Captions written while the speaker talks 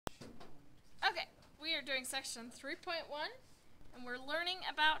are doing section 3.1, and we're learning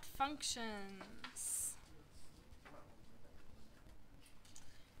about functions.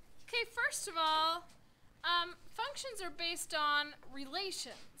 Okay, first of all, functions are based on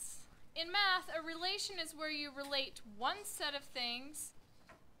relations. In math, a relation is where you relate one set of things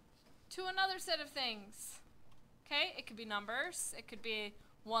to another set of things. Okay, it could be numbers, it could be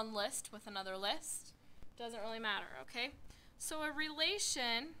one list with another list. Doesn't really matter, okay? So a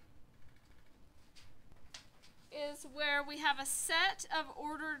relation is where we have a set of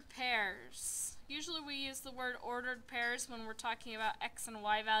ordered pairs. Usually we use the word ordered pairs when we're talking about x and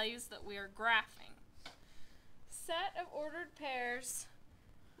y values that we are graphing. Set of ordered pairs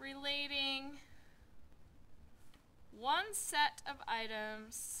relating one set of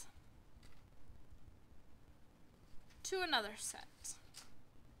items to another set.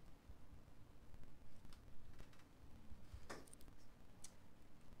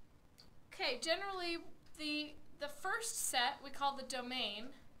 Okay, generally the first set we call the domain,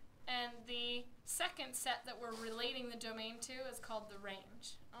 and the second set that we're relating the domain to is called the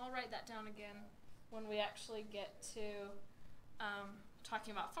range. I'll write that down again when we actually get to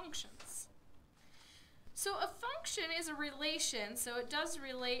talking about functions. So a function is a relation, so it does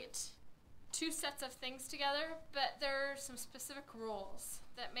relate two sets of things together, but there are some specific rules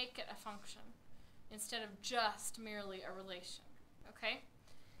that make it a function instead of just merely a relation, okay?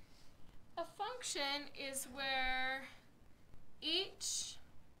 A function is where each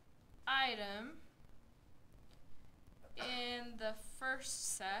item in the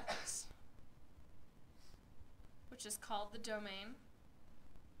first set, which is called the domain,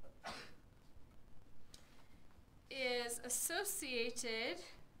 is associated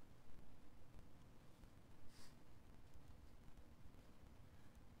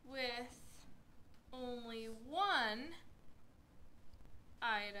with only one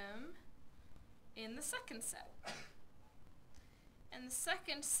item in the second set. And the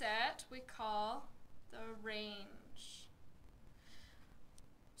second set we call the range.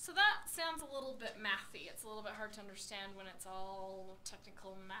 So that sounds a little bit mathy. It's a little bit hard to understand when it's all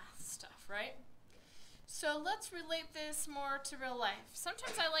technical math stuff, right? So let's relate this more to real life.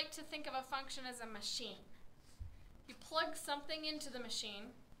 Sometimes I like to think of a function as a machine. You plug something into the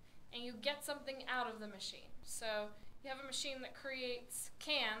machine and you get something out of the machine. So you have a machine that creates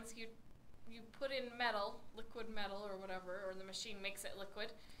cans. You put in metal, liquid metal or whatever, or the machine makes it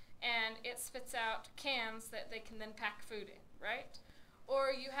liquid, and it spits out cans that they can then pack food in, right?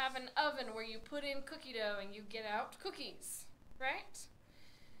 Or you have an oven where you put in cookie dough and you get out cookies, right?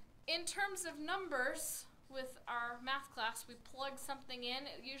 In terms of numbers, with our math class, we plug something in.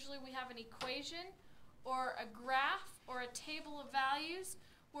 Usually we have an equation or a graph or a table of values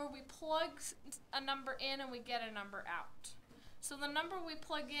where we plug a number in and we get a number out. So the number we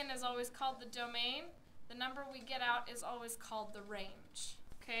plug in is always called the domain. The number we get out is always called the range.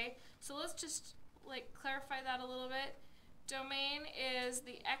 Okay? So let's just clarify that a little bit. Domain is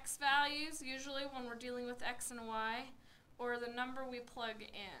the x values, usually when we're dealing with x and y, or the number we plug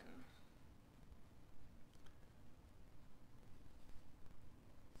in.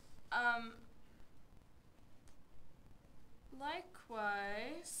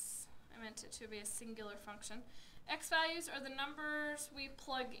 Likewise, I meant it to be a singular function. X values are the numbers we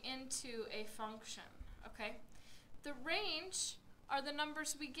plug into a function, okay? The range are the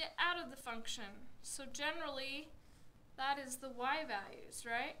numbers we get out of the function. So generally, that is the y values,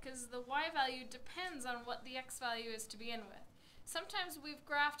 right? Because the y value depends on what the x value is to begin with. Sometimes we've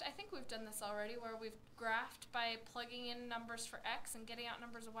graphed, I think we've done this already, where we've graphed by plugging in numbers for x and getting out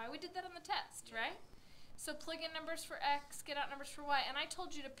numbers of y. We did that on the test, right? So plug in numbers for x, get out numbers for y, and I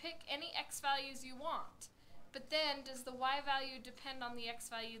told you to pick any x values you want. But then, does the y value depend on the x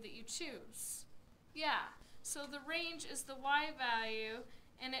value that you choose? Yeah. So the range is the y value,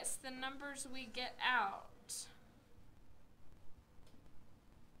 and it's the numbers we get out.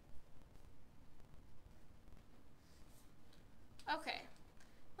 Okay.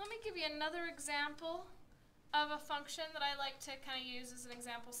 Let me give you another example of a function that I like to kind of use as an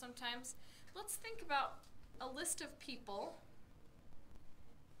example sometimes. Let's think about a list of people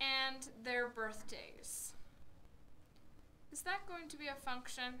and their birthdays. Is that going to be a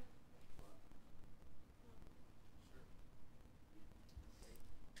function?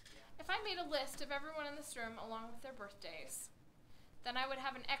 If I made a list of everyone in this room along with their birthdays, then I would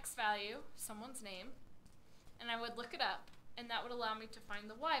have an x value, someone's name, and I would look it up, and that would allow me to find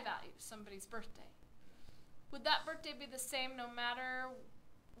the y value, somebody's birthday. Would that birthday be the same no matter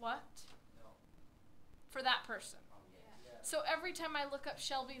what? No. For that person? Yeah. So every time I look up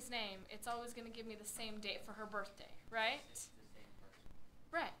Shelby's name, it's always going to give me the same date for her birthday, right?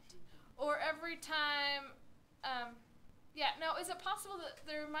 Right. Or every every time, yeah, now is it possible that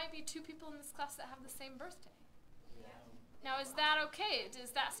there might be 2 people in this class that have the same birthday? Yeah. Now is that okay?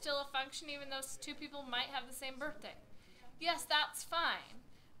 Is that still a function even though 2 people might have the same birthday? Yes, that's fine.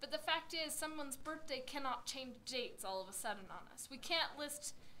 But the fact is someone's birthday cannot change dates all of a sudden on us. We can't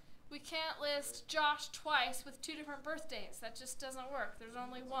list Josh twice with 2 different birthdays. That just doesn't work. There's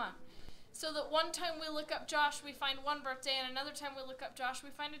only one. So that one time we look up Josh, we find one birthday, and another time we look up Josh, we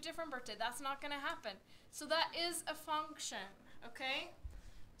find a different birthday. That's not going to happen. So that is a function, okay?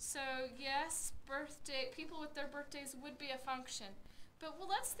 So yes, people with their birthdays would be a function. But well,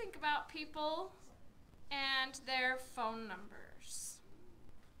 let's think about people and their phone numbers.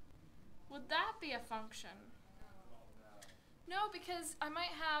 Would that be a function? No, because I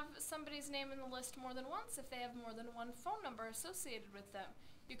might have somebody's name in the list more than once if they have more than one phone number associated with them.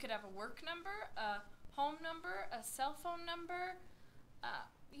 You could have a work number, a home number, a cell phone number.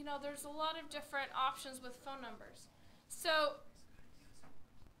 You know, there's a lot of different options with phone numbers. So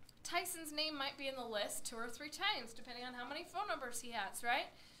Tyson's name might be in the list 2 or 3 times, depending on how many phone numbers he has,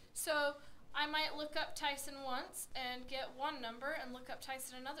 right? So I might look up Tyson once and get one number and look up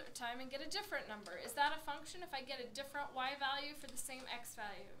Tyson another time and get a different number. Is that a function if I get a different y value for the same x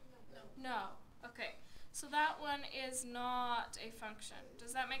value? No. Okay. So that one is not a function.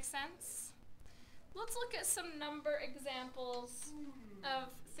 Does that make sense? Let's look at some number examples of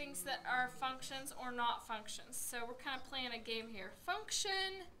things that are functions or not functions. So we're kind of playing a game here.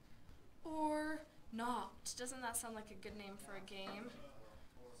 Function or not. Doesn't that sound like a good name for a game?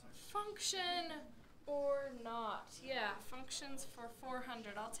 Function or not. Yeah, functions for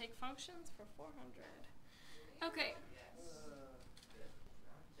 400. I'll take functions for 400. Okay.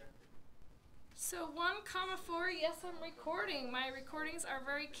 So 1, 4, yes, I'm recording. My recordings are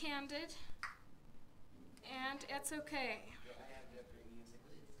very candid, and it's okay.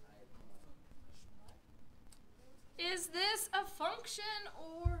 Is this a function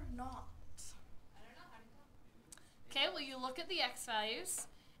or not? Okay, well, you look at the x values,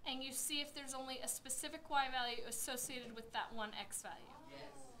 and you see if there's only a specific y value associated with that one x value.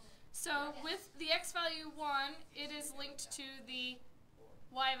 So with the x value 1, it is linked to the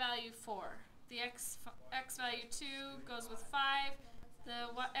y value 4. The x value 2 goes with 5, the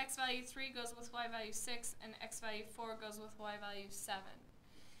x value 3 goes with y value 6, and x value 4 goes with y value 7.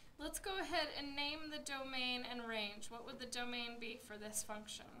 Let's go ahead and name the domain and range. What would the domain be for this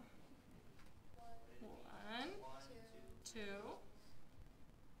function? 1, 2,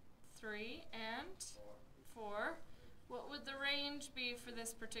 3, and 4. What would the range be for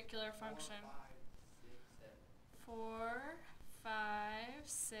this particular function? 4, 5,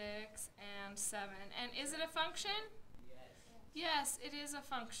 6, and 7. And is it a function? Yes, it is a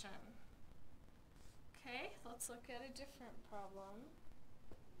function. Okay, let's look at a different problem.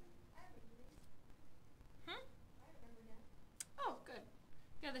 Oh, good.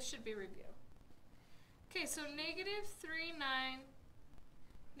 Yeah, this should be review. Okay, so negative 3, 9,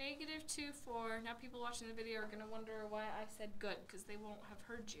 negative 2, 4. Now people watching the video are going to wonder why I said good, because they won't have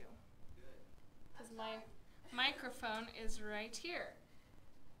heard you. Because my microphone is right here.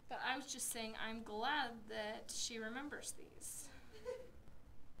 But I was just saying I'm glad that she remembers these.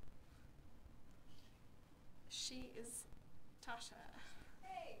 She is Tasha.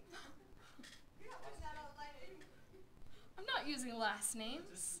 Hey! You're not putting that online anymore. I'm not using last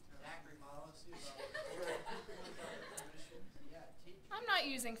names. I'm not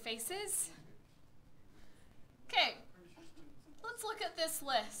using faces. Okay, let's look at this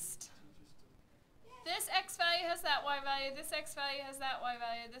list. This x value has that y value, this x value has that y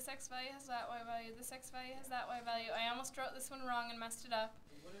value, this x value has that y value, this x value has that y value. I almost wrote this one wrong and messed it up.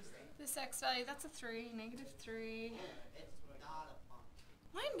 This x value, that's a 3, negative 3. It's not a function.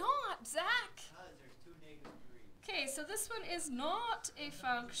 Why not, Zach? Because there's 2 negative 3s. Okay, so this one is not a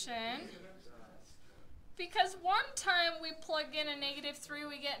function. Because one time we plug in a negative 3,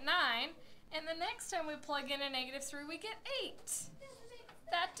 we get 9. And the next time we plug in a negative 3, we get 8.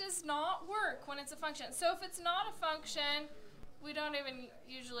 That does not work when it's a function. So if it's not a function, we don't even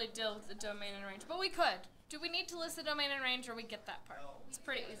usually deal with the domain and range. But we could. Do we need to list the domain and range, or we get that part? It's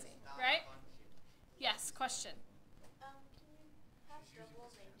pretty easy, right? Yes, question. Can you have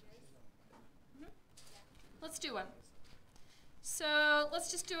double ranges? Let's do one. So let's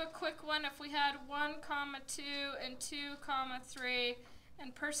just do a quick one. If we had 1, 2, and 2, 3,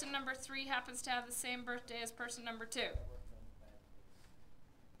 and person number 3 happens to have the same birthday as person number 2.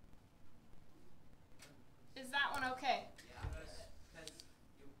 Is that one okay? Yeah, because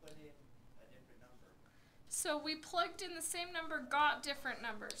you put in a different number. So we plugged in the same number, got different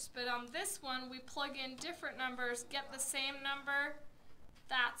numbers. But on this one, we plug in different numbers, get the same number.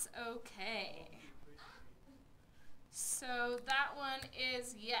 That's okay. So that one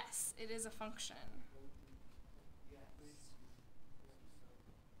is yes, it is a function.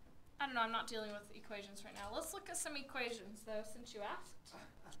 I don't know, I'm not dealing with equations right now. Let's look at some equations though, since you asked.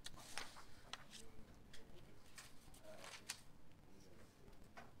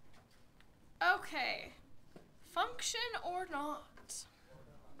 Okay, function or not?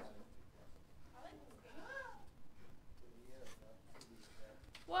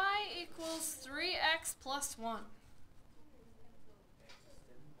 Y equals 3x plus 1.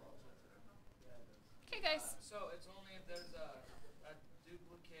 Okay, guys. So it's only if there's a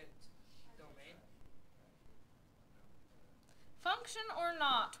duplicate domain? Function or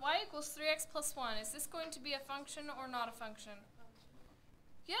not? Y equals 3x plus 1. Is this going to be a function or not a function?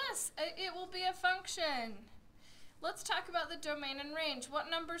 Yes, it will be a function. Let's talk about the domain and range. What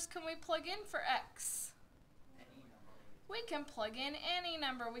numbers can we plug in for x? We can plug in any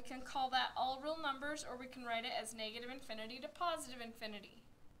number. We can call that all real numbers, or we can write it as negative infinity to positive infinity.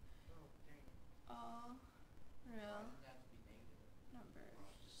 All real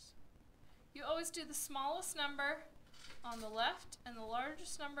numbers. You always do the smallest number on the left and the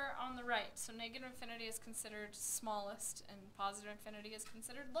largest number on the right. So negative infinity is considered smallest and positive infinity is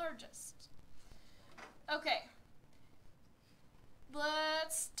considered largest. Okay.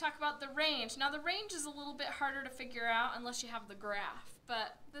 Let's talk about the range. Now the range is a little bit harder to figure out unless you have the graph,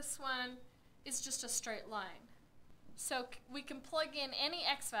 but this one is just a straight line. So we can plug in any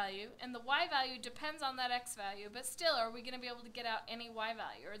x value, and the y value depends on that x value, but still, are we going to be able to get out any y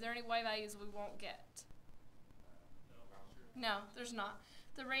value? Are there any y values we won't get? No, there's not.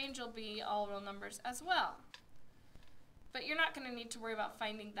 The range will be all real numbers as well. But you're not going to need to worry about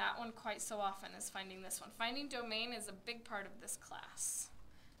finding that one quite so often as finding this one. Finding domain is a big part of this class.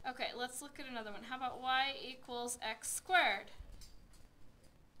 Okay, let's look at another one. How about y equals x squared?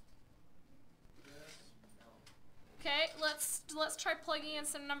 Okay, let's try plugging in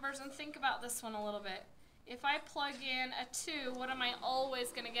some numbers and think about this one a little bit. If I plug in a 2, what am I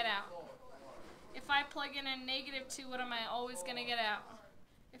always going to get out? If I plug in a negative 2, what am I always going to get out?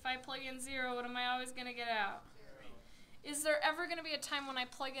 If I plug in 0, what am I always going to get out? Is there ever going to be a time when I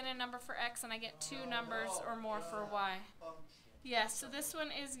plug in a number for x and I get 2 numbers or more for y? Yes, so this one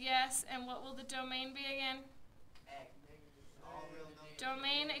is yes, and what will the domain be again?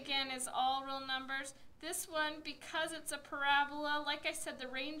 Domain, again, is all real numbers. This one, because it's a parabola, like I said, the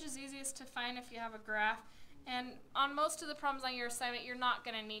range is easiest to find if you have a graph. And on most of the problems on your assignment, you're not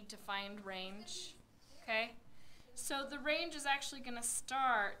going to need to find range. Okay? So the range is actually going to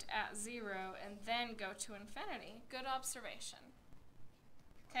start at 0 and then go to infinity. Good observation.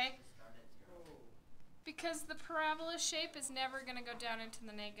 Okay? Because the parabola shape is never going to go down into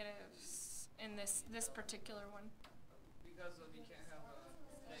the negatives in this particular one. Because you can't have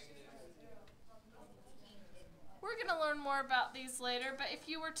a negative. We're going to learn more about these later, but if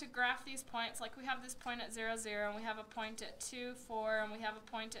you were to graph these points, like we have this point at 0, 0, and we have a point at 2, 4, and we have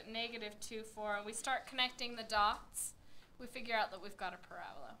a point at negative 2, 4, and we start connecting the dots, we figure out that we've got a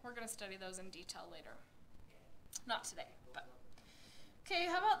parabola. We're going to study those in detail later. Not today, but. Okay,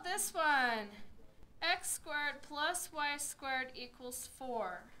 how about this one? X squared plus y squared equals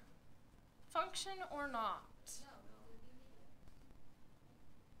 4. Function or not?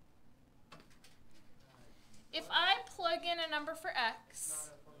 If I plug in a number for x,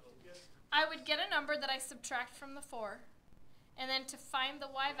 I would get a number that I subtract from the 4. And then to find the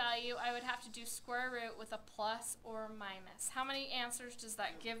y value, I would have to do square root with a plus or minus. How many answers does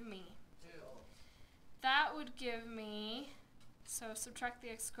that give me? 2. That would give me, so subtract the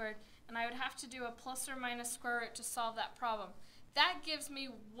x squared, and I would have to do a plus or minus square root to solve that problem. That gives me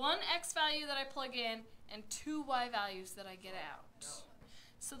 1 x value that I plug in and 2 y values that I get out.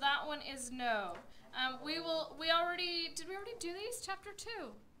 So that one is no. Did we already do these? Chapter 2.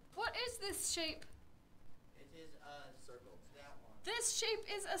 What is this shape? It is a circle. That one. This shape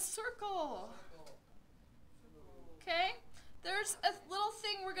is a circle. Okay? There's a little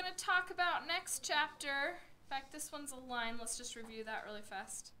thing we're going to talk about next chapter. In fact, this one's a line. Let's just review that really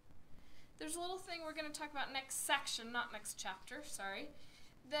fast. There's a little thing we're going to talk about next section, not next chapter, sorry.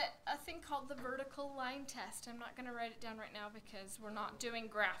 A thing called the vertical line test. I'm not going to write it down right now because we're not doing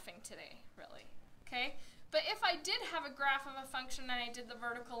graphing today, really. Okay? But if I did have a graph of a function and I did the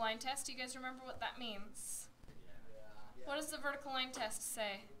vertical line test, do you guys remember what that means? Yeah. What does the vertical line test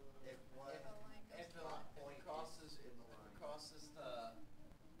say? If the point crosses the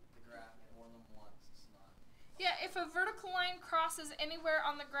graph more than once, it's not. Yeah, if a vertical line crosses anywhere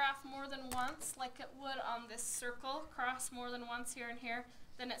on the graph more than once, like it would on this circle, cross more than once here and here,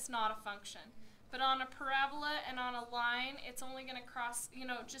 then it's not a function. But on a parabola and on a line, it's only going to cross, you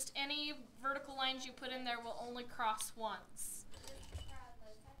know, just any vertical lines you put in there will only cross once.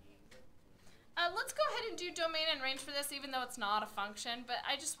 Let's go ahead and do domain and range for this, even though it's not a function, but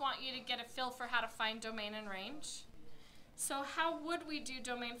I just want you to get a feel for how to find domain and range. So how would we do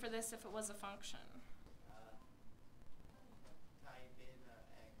domain for this if it was a function? Type in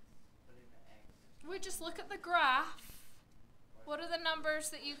x, put in the x. We just look at the graph. What are the numbers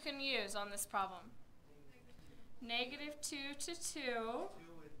that you can use on this problem? -2 to 2.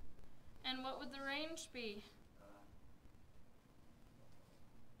 And what would the range be?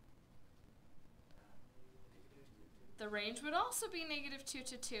 The range would also be -2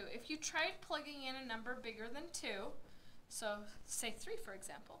 to 2. If you tried plugging in a number bigger than 2, so say 3 for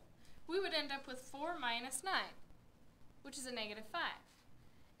example, we would end up with 4 minus 9, which is a -5.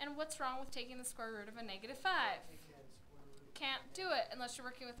 And what's wrong with taking the square root of a -5? Can't do it unless you're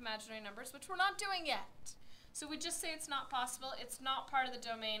working with imaginary numbers, which we're not doing yet. So we just say it's not possible, it's not part of the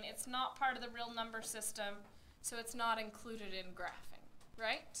domain, it's not part of the real number system, so it's not included in graphing,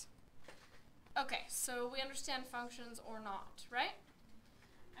 right? Okay, so we understand functions or not, right?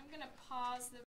 I'm going to pause the